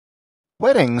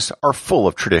Weddings are full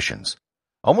of traditions.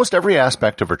 Almost every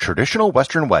aspect of a traditional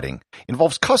Western wedding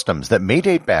involves customs that may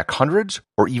date back hundreds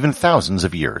or even thousands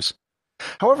of years.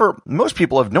 However, most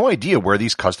people have no idea where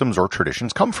these customs or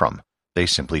traditions come from. They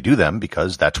simply do them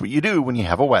because that's what you do when you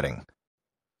have a wedding.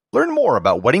 Learn more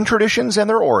about wedding traditions and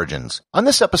their origins on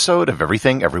this episode of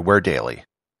Everything Everywhere Daily.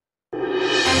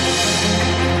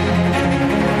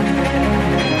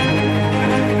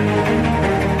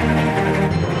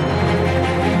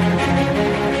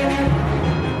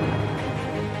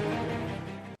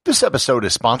 This episode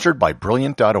is sponsored by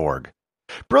Brilliant.org.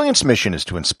 Brilliant's mission is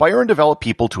to inspire and develop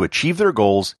people to achieve their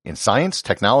goals in science,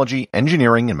 technology,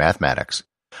 engineering, and mathematics.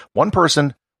 One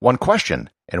person, one question,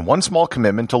 and one small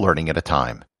commitment to learning at a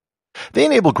time. They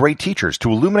enable great teachers to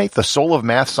illuminate the soul of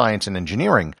math, science, and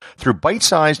engineering through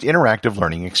bite-sized interactive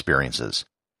learning experiences.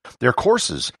 Their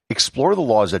courses explore the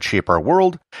laws that shape our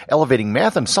world, elevating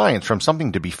math and science from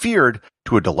something to be feared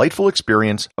to a delightful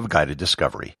experience of guided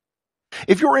discovery.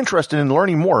 If you're interested in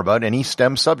learning more about any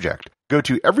STEM subject, go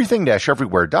to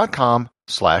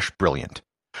everything-everywhere.com/brilliant.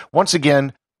 Once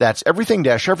again, that's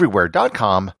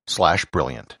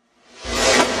everything-everywhere.com/brilliant.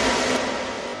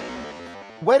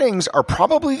 Weddings are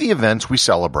probably the events we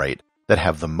celebrate that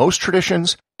have the most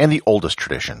traditions and the oldest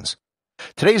traditions.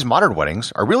 Today's modern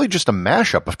weddings are really just a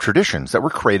mashup of traditions that were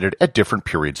created at different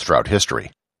periods throughout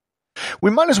history.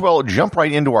 We might as well jump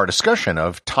right into our discussion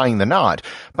of tying the knot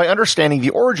by understanding the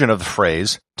origin of the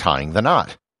phrase tying the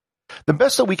knot. The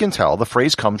best that we can tell, the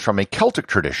phrase comes from a Celtic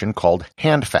tradition called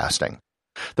hand fasting.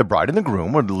 The bride and the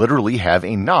groom would literally have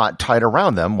a knot tied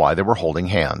around them while they were holding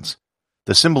hands.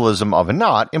 The symbolism of a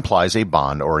knot implies a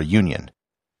bond or a union.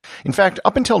 In fact,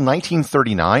 up until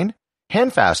 1939,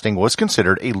 hand fasting was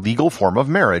considered a legal form of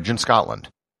marriage in Scotland.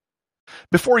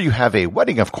 Before you have a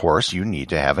wedding, of course, you need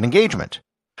to have an engagement.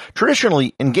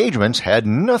 Traditionally, engagements had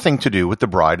nothing to do with the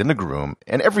bride and the groom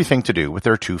and everything to do with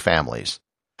their two families.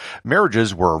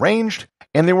 Marriages were arranged,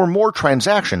 and there were more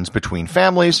transactions between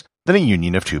families than a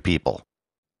union of two people.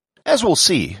 As we'll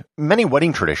see, many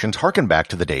wedding traditions harken back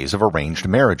to the days of arranged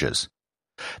marriages.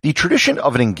 The tradition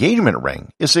of an engagement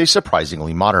ring is a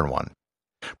surprisingly modern one.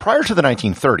 Prior to the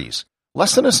 1930s,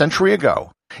 less than a century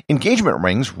ago, engagement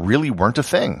rings really weren't a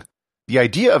thing. The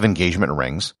idea of engagement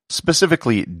rings,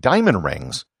 specifically diamond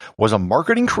rings, was a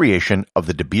marketing creation of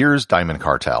the De Beers diamond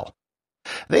cartel.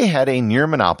 They had a near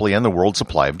monopoly on the world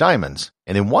supply of diamonds,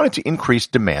 and they wanted to increase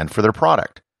demand for their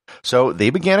product. So they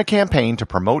began a campaign to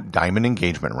promote diamond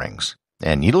engagement rings,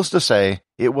 and needless to say,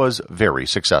 it was very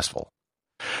successful.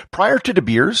 Prior to De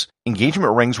Beers,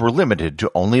 engagement rings were limited to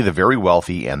only the very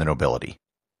wealthy and the nobility.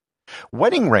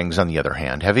 Wedding rings, on the other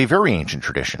hand, have a very ancient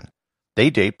tradition. They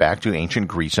date back to ancient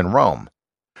Greece and Rome.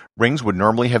 Rings would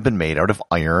normally have been made out of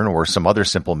iron or some other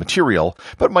simple material,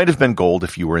 but might have been gold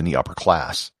if you were in the upper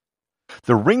class.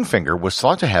 The ring finger was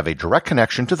thought to have a direct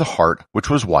connection to the heart, which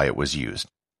was why it was used.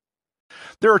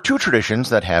 There are two traditions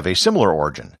that have a similar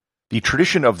origin: the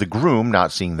tradition of the groom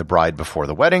not seeing the bride before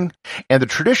the wedding, and the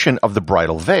tradition of the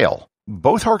bridal veil.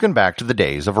 Both harken back to the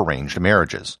days of arranged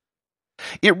marriages.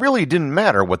 It really didn't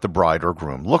matter what the bride or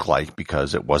groom looked like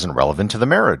because it wasn't relevant to the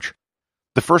marriage.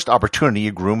 The first opportunity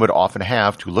a groom would often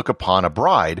have to look upon a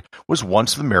bride was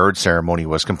once the marriage ceremony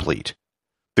was complete.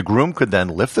 The groom could then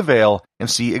lift the veil and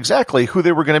see exactly who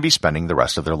they were going to be spending the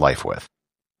rest of their life with.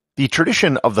 The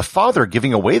tradition of the father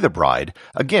giving away the bride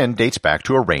again dates back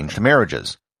to arranged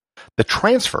marriages. The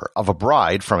transfer of a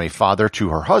bride from a father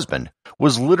to her husband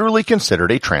was literally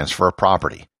considered a transfer of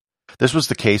property. This was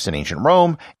the case in ancient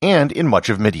Rome and in much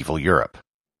of medieval Europe.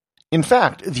 In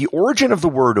fact, the origin of the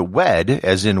word wed,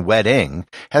 as in wedding,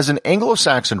 has an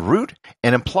Anglo-Saxon root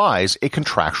and implies a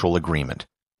contractual agreement.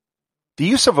 The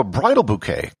use of a bridal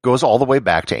bouquet goes all the way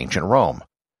back to ancient Rome.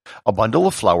 A bundle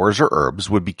of flowers or herbs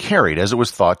would be carried as it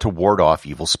was thought to ward off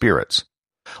evil spirits.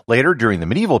 Later, during the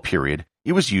medieval period,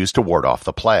 it was used to ward off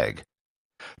the plague.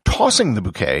 Tossing the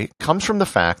bouquet comes from the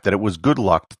fact that it was good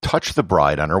luck to touch the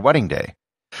bride on her wedding day.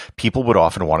 People would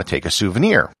often want to take a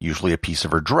souvenir, usually a piece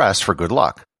of her dress, for good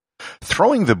luck.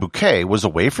 Throwing the bouquet was a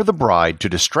way for the bride to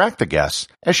distract the guests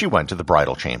as she went to the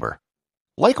bridal chamber.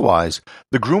 Likewise,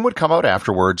 the groom would come out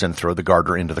afterwards and throw the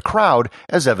garter into the crowd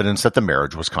as evidence that the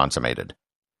marriage was consummated.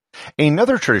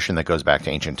 Another tradition that goes back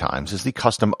to ancient times is the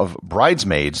custom of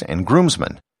bridesmaids and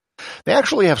groomsmen. They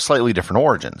actually have slightly different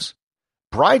origins.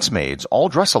 Bridesmaids all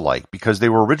dress alike because they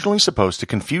were originally supposed to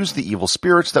confuse the evil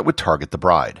spirits that would target the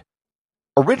bride.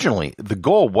 Originally, the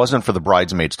goal wasn't for the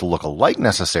bridesmaids to look alike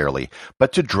necessarily,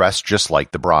 but to dress just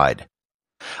like the bride.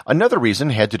 Another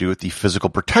reason had to do with the physical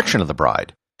protection of the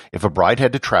bride. If a bride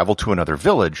had to travel to another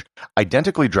village,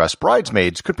 identically dressed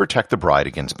bridesmaids could protect the bride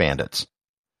against bandits.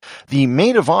 The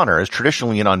maid of honor is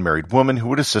traditionally an unmarried woman who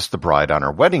would assist the bride on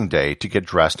her wedding day to get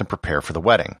dressed and prepare for the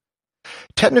wedding.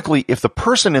 Technically, if the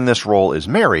person in this role is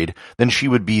married, then she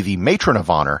would be the matron of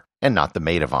honor and not the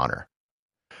maid of honor.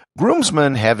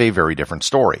 Groomsmen have a very different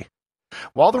story.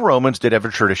 While the Romans did have a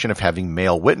tradition of having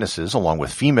male witnesses along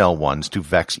with female ones to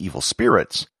vex evil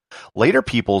spirits, later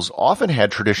peoples often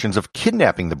had traditions of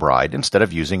kidnapping the bride instead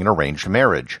of using an arranged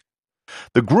marriage.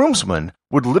 The groomsmen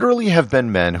would literally have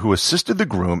been men who assisted the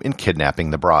groom in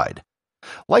kidnapping the bride.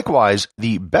 Likewise,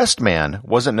 the best man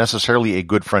wasn't necessarily a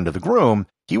good friend of the groom,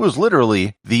 he was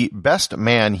literally the best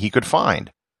man he could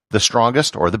find, the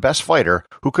strongest or the best fighter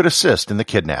who could assist in the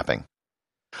kidnapping.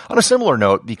 On a similar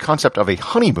note, the concept of a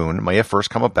honeymoon may have first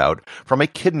come about from a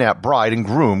kidnapped bride and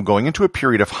groom going into a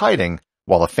period of hiding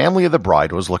while the family of the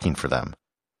bride was looking for them.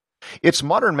 Its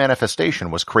modern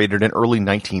manifestation was created in early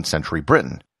 19th century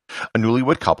Britain. A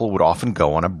newlywed couple would often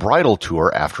go on a bridal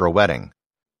tour after a wedding.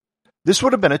 This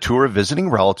would have been a tour of visiting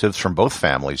relatives from both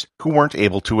families who weren't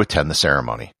able to attend the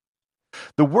ceremony.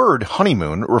 The word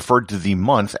honeymoon referred to the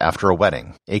month after a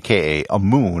wedding, aka a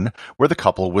moon, where the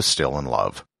couple was still in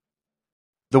love.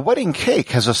 The wedding cake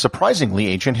has a surprisingly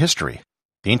ancient history.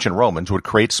 The ancient Romans would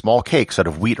create small cakes out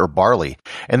of wheat or barley,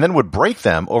 and then would break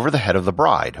them over the head of the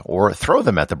bride, or throw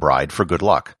them at the bride for good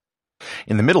luck.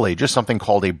 In the Middle Ages, something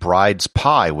called a bride's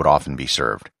pie would often be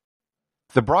served.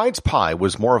 The bride's pie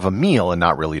was more of a meal and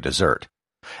not really a dessert.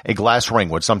 A glass ring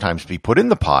would sometimes be put in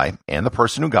the pie, and the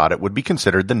person who got it would be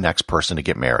considered the next person to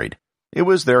get married. It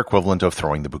was their equivalent of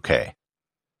throwing the bouquet.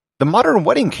 The modern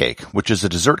wedding cake, which is a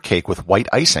dessert cake with white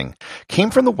icing,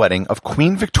 came from the wedding of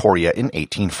Queen Victoria in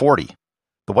 1840.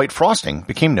 The white frosting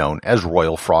became known as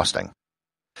royal frosting.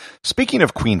 Speaking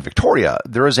of Queen Victoria,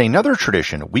 there is another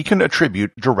tradition we can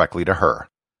attribute directly to her,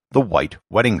 the white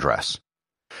wedding dress.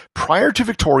 Prior to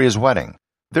Victoria's wedding,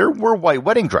 there were white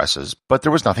wedding dresses, but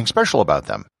there was nothing special about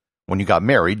them. When you got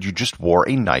married, you just wore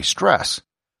a nice dress.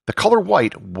 The color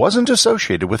white wasn't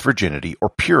associated with virginity or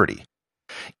purity.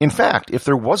 In fact, if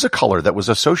there was a color that was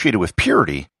associated with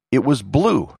purity, it was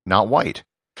blue, not white.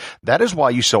 That is why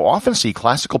you so often see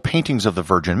classical paintings of the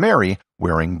Virgin Mary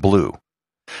wearing blue.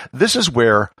 This is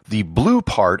where the blue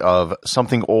part of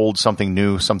something old, something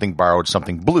new, something borrowed,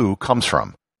 something blue comes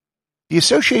from. The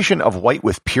association of white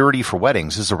with purity for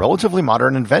weddings is a relatively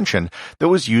modern invention that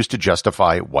was used to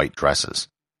justify white dresses.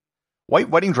 White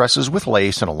wedding dresses with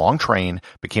lace and a long train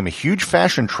became a huge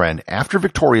fashion trend after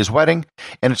Victoria's wedding,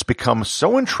 and it's become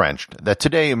so entrenched that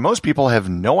today most people have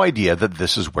no idea that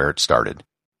this is where it started.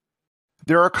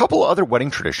 There are a couple other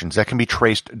wedding traditions that can be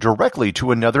traced directly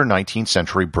to another 19th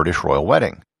century British royal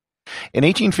wedding. In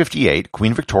 1858,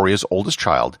 Queen Victoria's oldest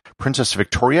child, Princess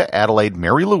Victoria Adelaide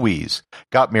Mary Louise,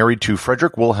 got married to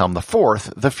Frederick Wilhelm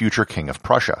IV, the future King of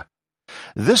Prussia.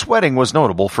 This wedding was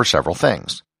notable for several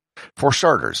things. For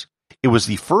starters, it was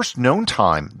the first known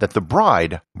time that the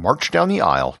bride marched down the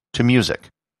aisle to music.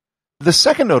 The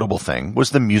second notable thing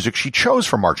was the music she chose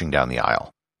for marching down the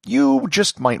aisle. You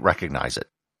just might recognize it.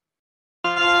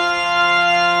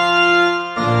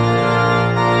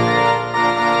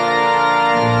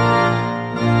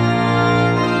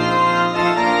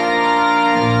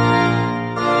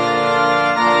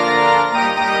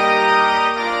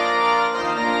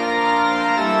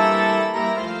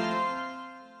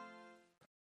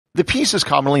 The piece is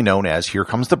commonly known as Here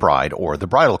Comes the Bride or the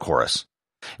Bridal Chorus.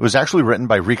 It was actually written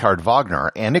by Richard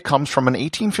Wagner, and it comes from an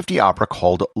 1850 opera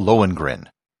called Lohengrin.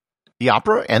 The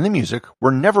opera and the music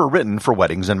were never written for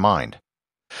weddings in mind.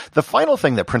 The final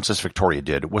thing that Princess Victoria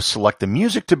did was select the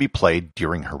music to be played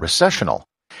during her recessional,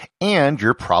 and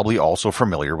you're probably also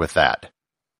familiar with that.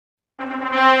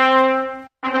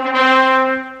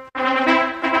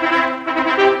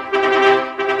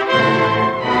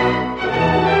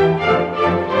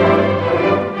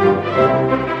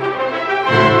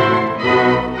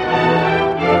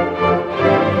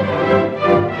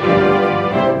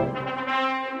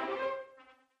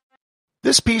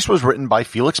 This piece was written by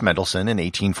Felix Mendelssohn in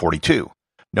 1842.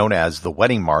 Known as the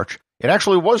Wedding March, it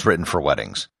actually was written for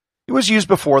weddings. It was used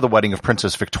before the wedding of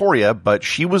Princess Victoria, but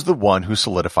she was the one who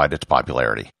solidified its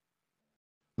popularity.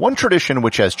 One tradition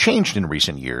which has changed in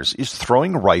recent years is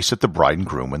throwing rice at the bride and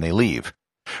groom when they leave.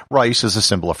 Rice is a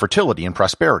symbol of fertility and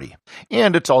prosperity,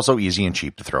 and it's also easy and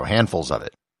cheap to throw handfuls of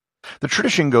it. The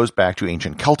tradition goes back to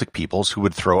ancient Celtic peoples who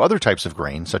would throw other types of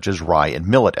grain, such as rye and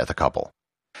millet, at the couple.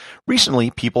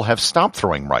 Recently, people have stopped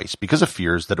throwing rice because of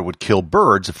fears that it would kill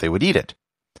birds if they would eat it.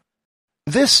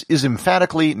 This is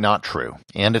emphatically not true,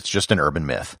 and it's just an urban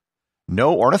myth.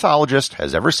 No ornithologist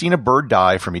has ever seen a bird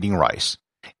die from eating rice,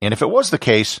 and if it was the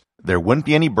case, there wouldn't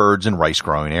be any birds in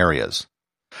rice-growing areas.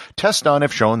 Tests done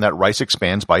have shown that rice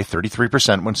expands by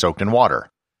 33% when soaked in water,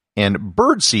 and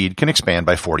bird seed can expand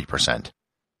by 40%.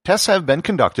 Tests have been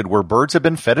conducted where birds have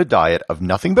been fed a diet of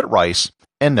nothing but rice,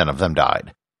 and none of them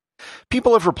died.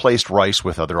 People have replaced rice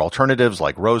with other alternatives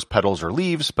like rose petals or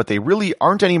leaves, but they really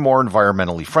aren't any more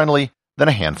environmentally friendly than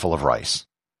a handful of rice.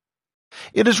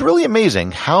 It is really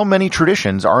amazing how many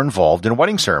traditions are involved in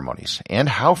wedding ceremonies and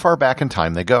how far back in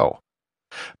time they go.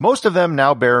 Most of them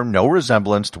now bear no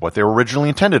resemblance to what they were originally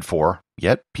intended for,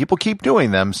 yet people keep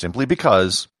doing them simply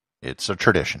because it's a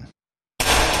tradition.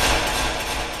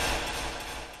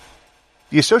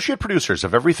 The associate producers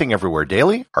of Everything Everywhere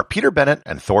Daily are Peter Bennett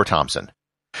and Thor Thomsen.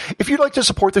 If you'd like to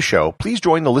support the show, please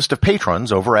join the list of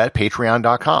patrons over at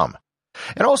patreon.com.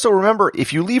 And also remember,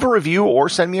 if you leave a review or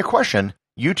send me a question,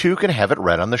 you too can have it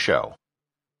read on the show.